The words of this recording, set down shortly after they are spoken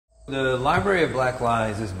The Library of Black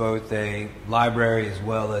Lies is both a library as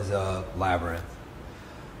well as a labyrinth.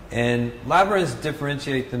 And labyrinths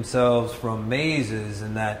differentiate themselves from mazes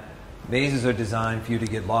in that mazes are designed for you to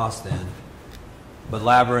get lost in, but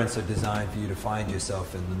labyrinths are designed for you to find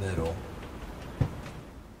yourself in the middle.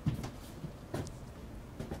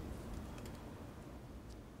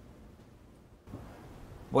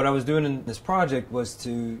 What I was doing in this project was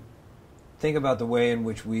to think about the way in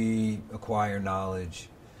which we acquire knowledge.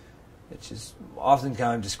 It's just often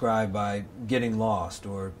kind of described by getting lost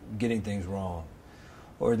or getting things wrong,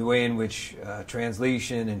 or the way in which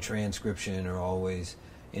translation and transcription are always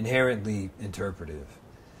inherently interpretive.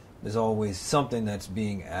 There's always something that's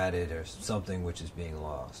being added or something which is being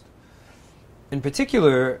lost. In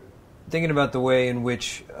particular, thinking about the way in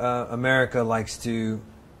which America likes to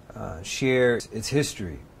share its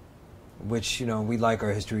history, which, we like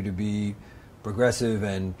our history to be progressive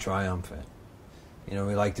and triumphant.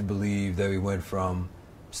 We like to believe that we went from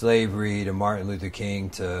slavery to Martin Luther King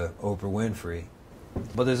to Oprah Winfrey.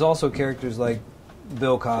 But there's also characters like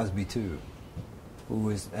Bill Cosby, too, who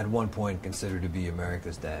was at one point considered to be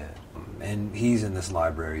America's dad. And he's in this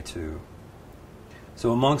library, too.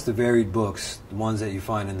 So amongst the varied books, the ones that you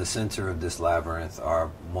find in the center of this labyrinth are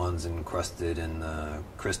ones encrusted in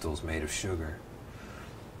crystals made of sugar.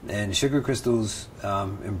 And sugar crystals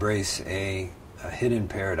embrace a hidden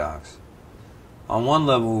paradox. On one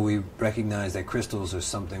level, we recognize that crystals are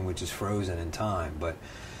something which is frozen in time, but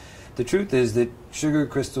the truth is that sugar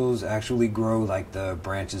crystals actually grow like the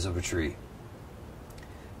branches of a tree.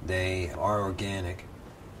 They are organic,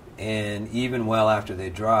 and even well after they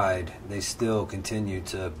dried, they still continue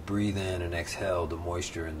to breathe in and exhale the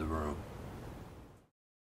moisture in the room.